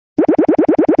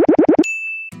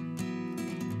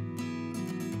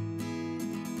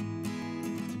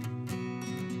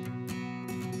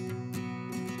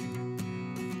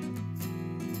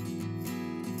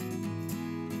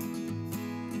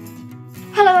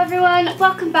Hello everyone,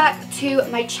 welcome back to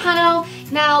my channel.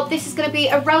 Now this is going to be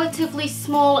a relatively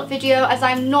small video as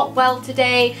I'm not well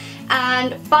today,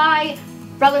 and by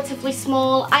relatively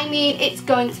small I mean it's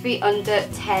going to be under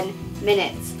 10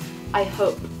 minutes, I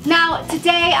hope. Now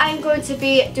today I'm going to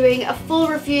be doing a full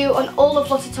review on all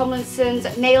of Lottie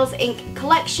Tomlinson's Nails Ink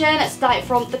collection, starting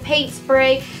from the paint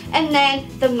spray and then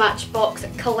the Matchbox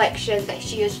collection that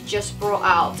she has just brought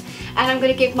out. And I'm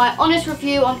going to give my honest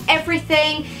review on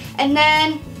everything, and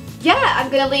then yeah,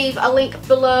 I'm going to leave a link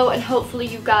below and hopefully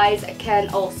you guys can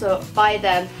also buy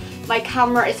them. My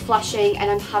camera is flashing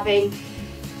and I'm having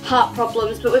heart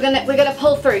problems, but we're gonna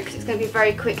pull through because it's gonna be a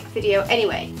very quick video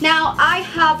anyway. Now I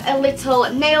have a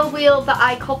little nail wheel that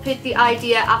I copied the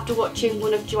idea after watching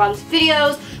one of Joanne's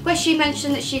videos where she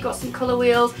mentioned that she got some colour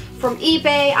wheels from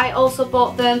eBay. I also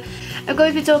bought them. I'm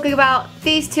going to be talking about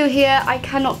these two here. I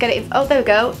cannot get it. Oh, there we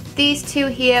go. These two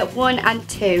here, 1 and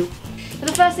 2. And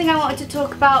the first thing I wanted to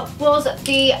talk about was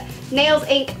the Nails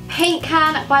Ink paint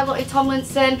can by Lottie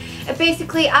Tomlinson. And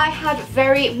basically I had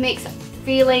very mixed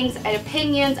feelings and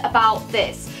opinions about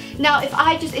this. Now if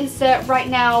I just insert right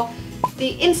now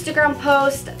the Instagram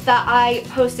post that I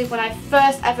posted when I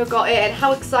first ever got it and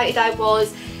how excited I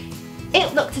was,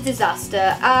 it looked a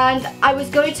disaster, and I was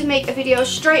going to make a video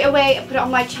straight away and put it on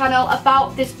my channel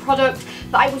about this product,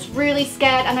 but I was really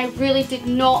scared and I really did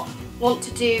not want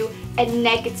to do a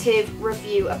negative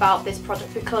review about this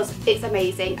product because it's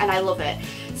amazing and I love it.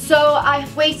 So I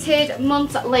waited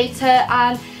months later,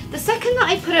 and the second that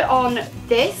I put it on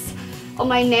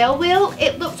my nail wheel,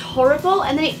 it looked horrible,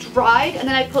 and then it dried, and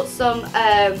then I put some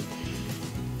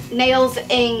Nails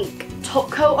Ink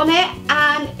top coat on it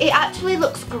and it actually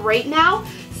looks great now.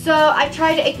 So I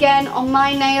tried it again on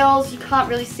my nails, you can't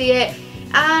really see it,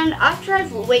 and after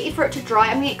I've waited for it to dry,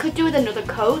 I mean it could do with another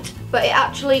coat, but it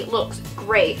actually looks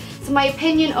great. So my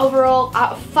opinion overall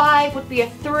out of 5 would be a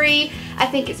 3. I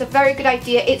think it's a very good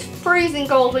idea. It's freezing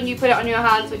cold when you put it on your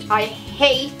hands, which I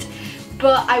hate,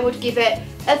 but I would give it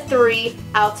a 3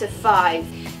 out of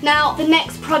 5. Now the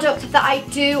next product that I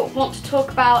do want to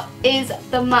talk about is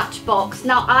the Matchbox.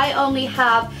 Now I only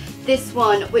have this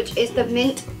one, which is the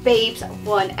Mint Babes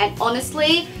one, and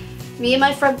honestly me and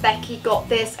my friend Becky got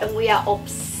this and we are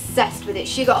obsessed with it.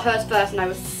 She got hers first and I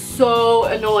was so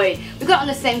annoyed. We got it on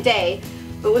the same day,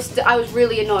 but I was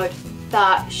really annoyed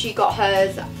that she got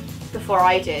hers before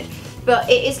I did. But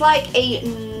it is like a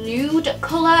nude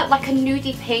colour, like a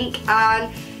nudie pink,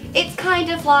 and it's kind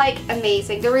of like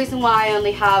amazing. The reason why I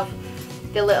only have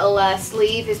the little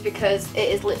sleeve is because it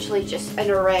is literally just an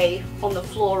array on the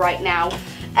floor right now.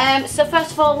 So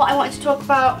first of all, what I wanted to talk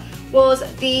about was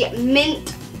the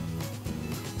Mint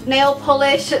nail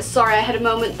polish. Sorry, I had a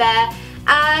moment there.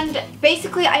 And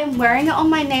basically I am wearing it on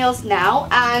my nails now,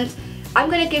 and I'm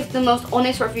going to give the most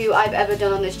honest review I've ever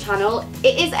done on this channel.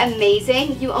 It is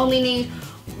amazing. You only need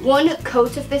 1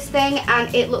 coat of this thing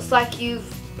and it looks like you've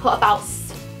put about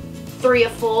 3 or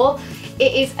 4.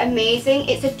 It is amazing.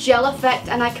 It's a gel effect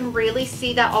and I can really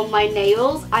see that on my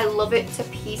nails. I love it to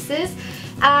pieces,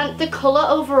 and the colour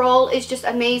overall is just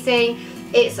amazing.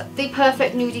 It's the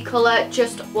perfect nudie colour,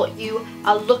 just what you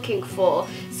are looking for.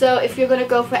 So if you're going to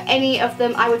go for any of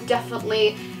them, I would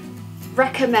definitely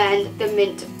recommend the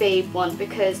Mint Babe one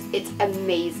because it's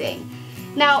amazing.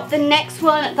 Now the next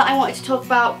one that I wanted to talk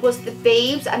about was the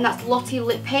Babes, and that's Lottie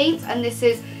Lip Paint, and this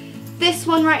is this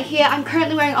one right here. I'm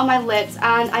currently wearing it on my lips,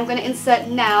 and I'm going to insert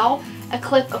now a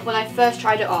clip of when I first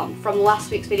tried it on from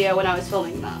last week's video when I was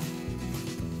filming that.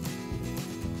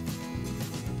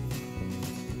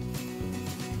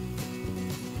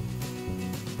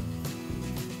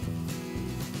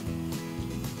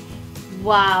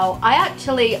 Wow, I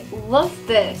actually love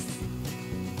this.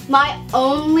 My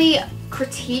only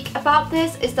critique about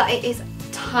this is that it is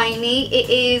tiny. It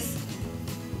is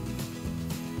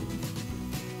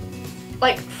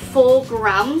like 4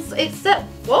 grams. It's at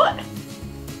what?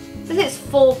 It says it's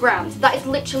 4 grams. That is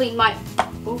literally my,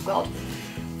 oh god.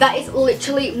 That is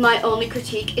literally my only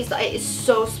critique, is that it is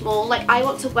so small. Like I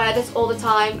want to wear this all the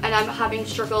time and I'm having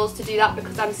struggles to do that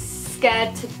because I'm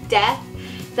scared to death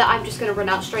that I'm just going to run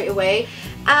out straight away.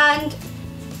 And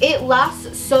it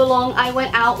lasts so long. I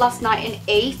went out last night and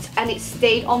ate and it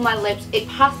stayed on my lips. It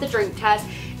passed the drink test,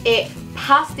 it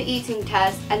passed the eating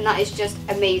test, and that is just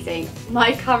amazing.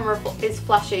 My camera is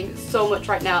flashing so much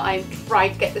right now. I'm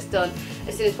trying to get this done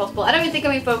as soon as possible. I don't even think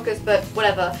I'm in focus, but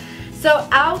whatever. So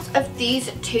out of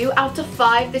these 2 out of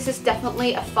 5, this is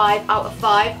definitely a 5 out of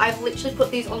 5. I've literally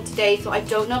put these on today, so I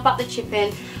don't know about the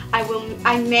chipping.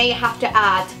 I may have to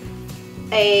add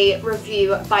a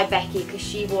review by Becky because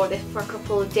she wore this for a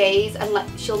couple of days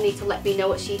and she'll need to let me know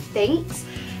what she thinks.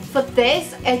 For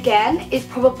this, again, is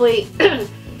probably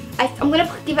I'm going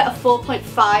to give it a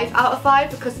 4.5 out of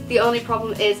 5 because the only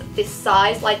problem is this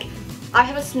size. Like, I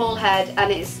have a small head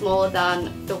and it is smaller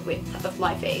than the width of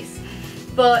my face.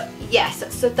 But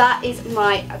yes, so that is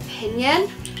my opinion.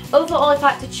 Overall, if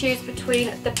I had to choose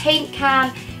between the paint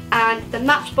can and the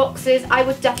Matchboxes, I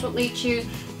would definitely choose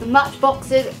the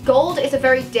Matchboxes. Gold is a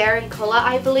very daring colour,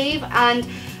 I believe, and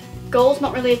gold's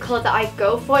not really a colour that I'd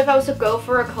go for. If I was to go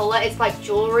for a colour, it's like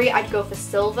jewellery, I'd go for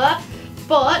silver.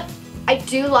 But I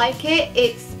do like it.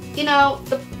 It's, you know,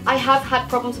 I have had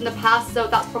problems in the past, so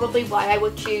that's probably why I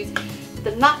would choose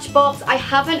the Matchbox. I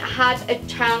haven't had a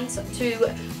chance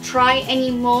to try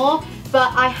any more,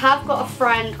 but I have got a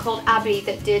friend called Abby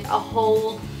that did a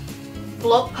whole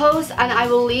blog post, and I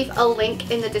will leave a link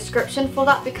in the description for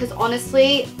that, because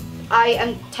honestly I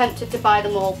am tempted to buy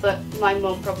them all, but my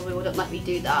mum probably wouldn't let me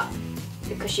do that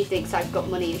because she thinks I've got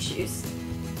money issues.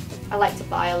 I like to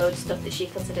buy a load of stuff that she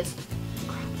considers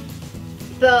crap.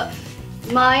 But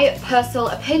my personal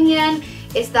opinion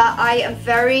is that I am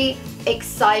very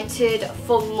excited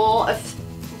for more of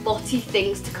Lottie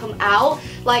things to come out.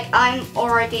 Like, I'm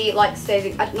already like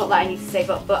saving, not that I need to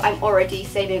save up, but I'm already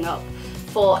saving up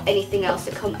for anything else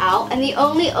to come out. And the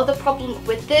only other problem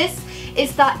with this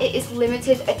is that it is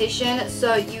limited edition,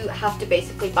 so you have to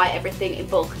basically buy everything in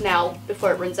bulk now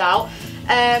before it runs out.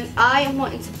 I am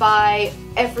wanting to buy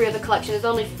every other collection. There's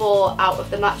only 4 out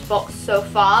of the Matchbox so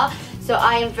far, so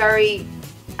I am very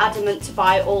adamant to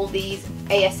buy all these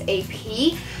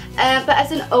ASAP. But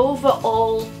as an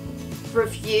overall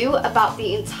review about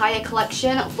the entire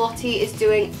collection, Lottie is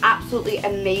doing absolutely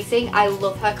amazing. I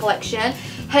love her collection.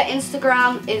 Her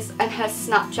Instagram and her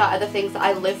Snapchat are the things that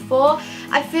I live for.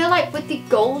 I feel like with the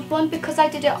gold one, because I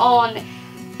did it on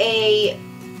a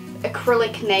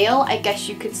acrylic nail, I guess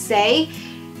you could say,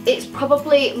 it's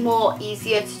probably more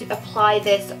easier to apply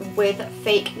this with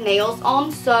fake nails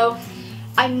on. So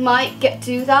I might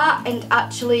do that and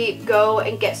actually go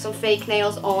and get some fake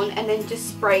nails on and then just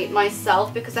spray it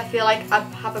myself, because I feel like I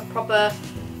have a proper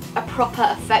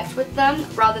effect with them,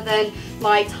 rather than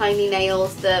my tiny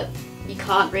nails that you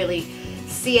can't really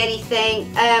see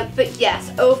anything. But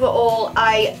yes, overall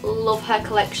I love her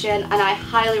collection and I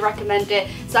highly recommend it.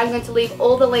 So I'm going to leave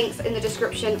all the links in the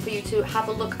description for you to have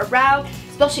a look around,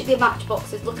 especially the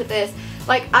Matchboxes. Look at this.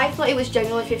 Like, I thought it was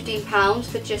genuinely £15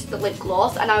 for just the lip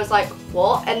gloss, and I was like,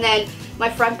 what? And then my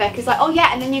friend Becca's like, oh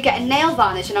yeah, and then you get a nail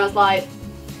varnish, and I was like,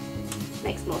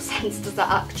 makes more sense, does that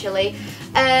actually?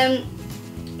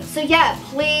 So yeah,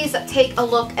 please take a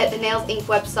look at the Nails Inc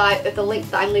website with the link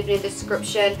that I'm leaving in the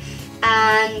description,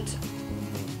 and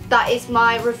that is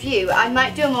my review. I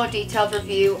might do a more detailed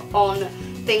review on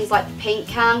things like the paint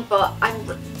can, but I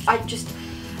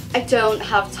don't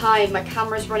have time. My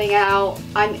camera's running out,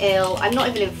 I'm ill, I'm not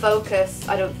even in focus,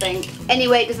 I don't think.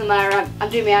 Anyway, it doesn't matter, I'm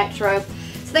doing my outro.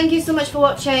 So thank you so much for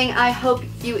watching. I hope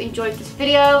you enjoyed this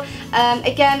video.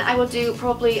 Again, I will do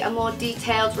probably a more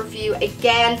detailed review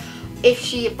again if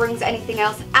she brings anything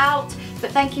else out.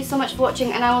 But thank you so much for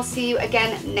watching, and I will see you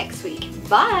again next week.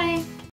 Bye!